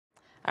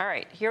All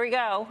right, here we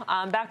go.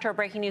 Back to our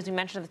breaking news we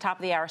mentioned at the top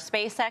of the hour.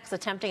 SpaceX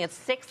attempting its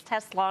 6th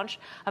test launch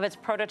of its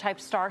prototype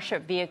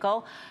Starship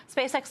vehicle.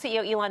 SpaceX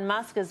CEO Elon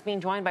Musk is being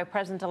joined by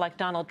President-elect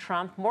Donald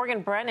Trump.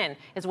 Morgan Brennan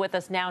is with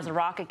us now as the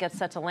rocket gets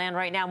set to land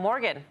right now.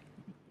 Morgan.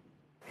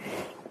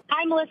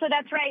 Hi, Melissa.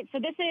 That's right. So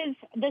this is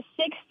the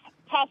 6th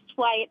test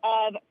flight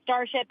of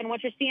Starship, and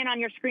what you're seeing on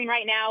your screen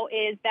right now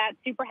is that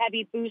super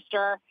heavy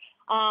booster,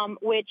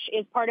 which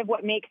is part of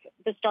what makes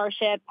the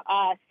Starship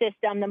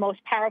system the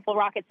most powerful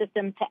rocket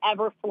system to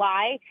ever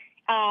fly,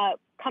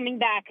 coming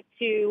back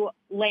to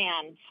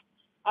land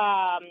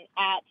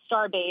at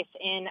Starbase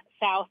in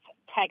South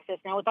Texas.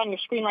 Now, what's on your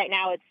screen right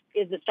now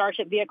is the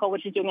Starship vehicle,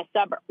 which is doing a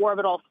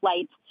suborbital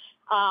flight,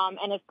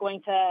 and it's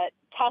going to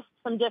test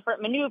some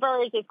different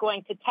maneuvers. It's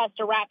going to test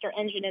a Raptor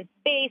engine in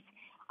space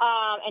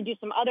and do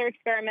some other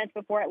experiments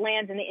before it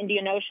lands in the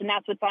Indian Ocean.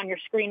 That's what's on your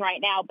screen right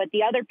now. But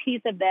the other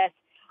piece of this,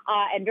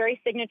 and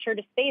very signature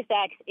to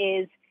SpaceX,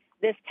 is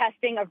this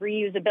testing of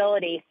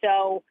reusability.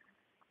 So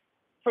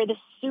for the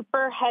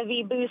super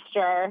heavy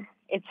booster,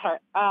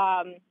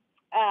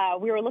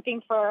 we were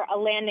looking for a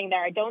landing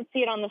there. I don't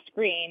see it on the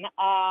screen,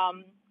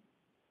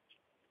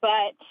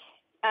 but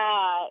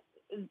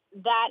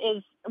that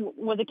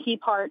was a key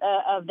part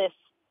of this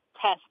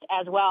test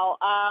as well.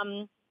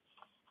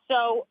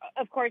 So,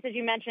 of course, as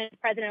you mentioned,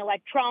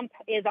 President-elect Trump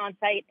is on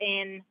site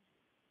in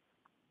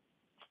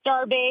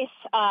Starbase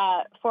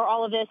for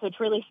all of this, which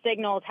really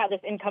signals how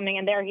this incoming,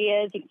 and there he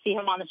is. You can see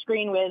him on the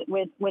screen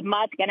with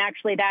Musk, and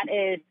actually that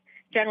is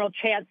General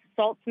Chance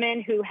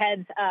Saltzman, who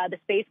heads the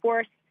Space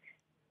Force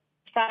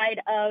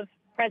side of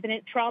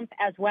President Trump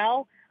as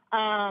well,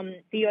 the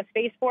U.S.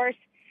 Space Force.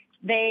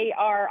 They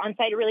are on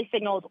site. It really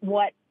signals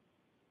what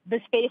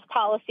the space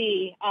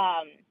policy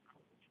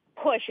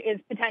push is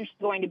potentially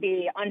going to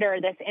be under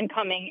this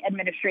incoming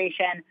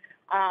administration.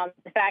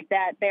 The fact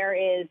that there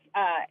is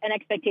an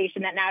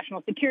expectation that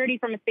national security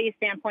from a space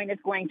standpoint is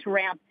going to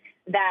ramp,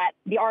 that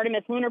the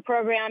Artemis lunar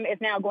program is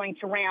now going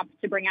to ramp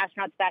to bring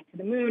astronauts back to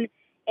the moon,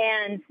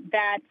 and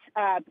that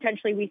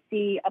potentially we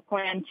see a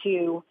plan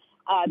to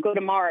go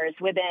to Mars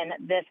within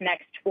this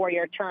next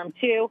 4-year term,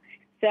 too.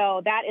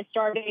 So that is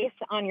Starbase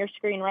on your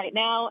screen right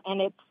now, and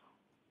it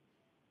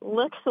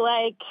looks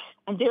like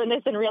I'm doing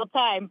this in real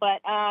time,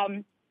 but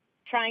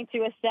trying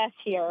to assess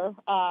here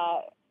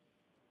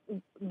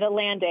the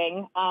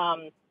landing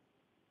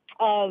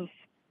of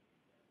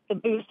the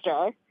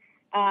booster.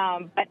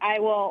 But I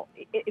will,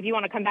 if you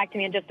want to come back to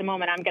me in just a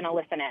moment, I'm going to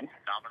listen in.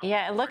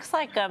 Yeah, it looks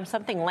like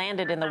something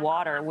landed in the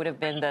water. It would have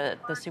been the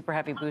super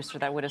heavy booster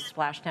that would have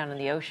splashed down in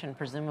the ocean,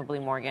 presumably,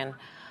 Morgan.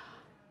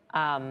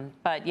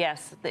 But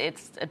yes,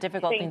 it's a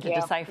difficult thing to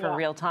decipher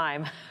real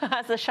time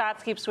as the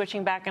shots keep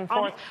switching back and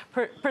forth.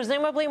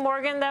 Presumably,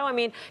 Morgan, though, I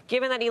mean,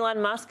 given that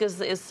Elon Musk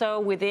is so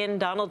within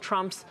Donald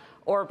Trump's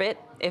orbit,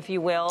 if you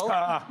will,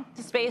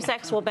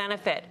 SpaceX will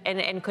benefit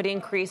and could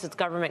increase its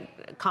government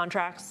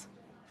contracts?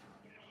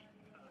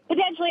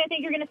 Potentially, I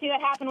think you're going to see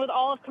that happen with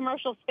all of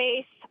commercial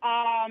space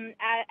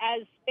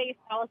as space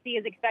policy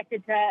is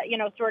expected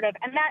to, sort of,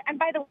 and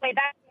by the way,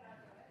 that,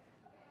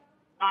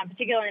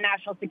 particularly on the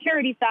national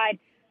security side,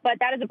 but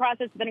that is a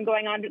process that's been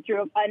going on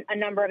through a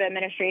number of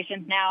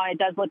administrations now. And it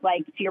does look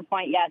like, to your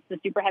point, yes, the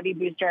super heavy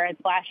booster has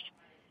splashed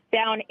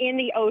down in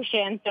the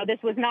ocean. So this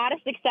was not a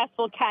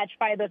successful catch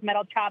by those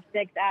metal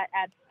chopsticks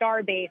at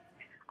Starbase.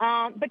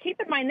 But keep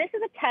in mind, this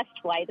is a test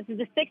flight. This is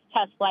the 6th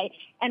test flight.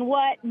 And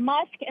what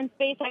Musk and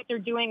SpaceX are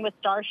doing with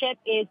Starship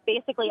is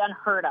basically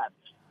unheard of.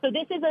 So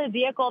this is a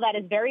vehicle that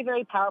is very,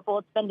 very powerful.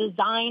 It's been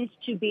designed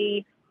to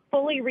be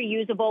fully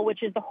reusable,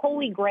 which is the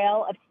holy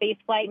grail of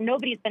spaceflight.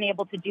 Nobody's been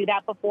able to do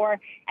that before.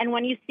 And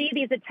when you see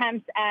these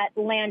attempts at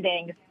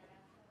landings,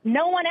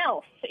 no one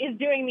else is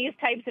doing these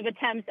types of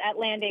attempts at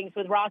landings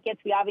with rockets.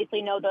 We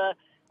obviously know the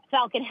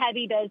Falcon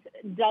Heavy does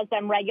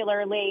them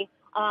regularly.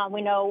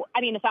 We know,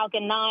 the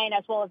Falcon 9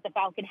 as well as the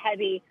Falcon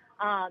Heavy.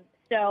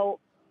 So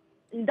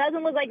it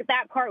doesn't look like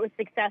that part was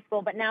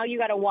successful, but now you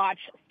got to watch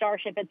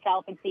Starship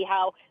itself and see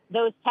how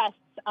those tests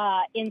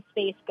in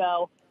space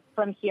go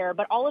from here.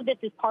 But all of this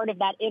is part of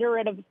that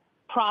iterative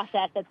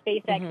process that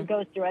SpaceX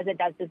goes through as it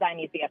does design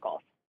these vehicles.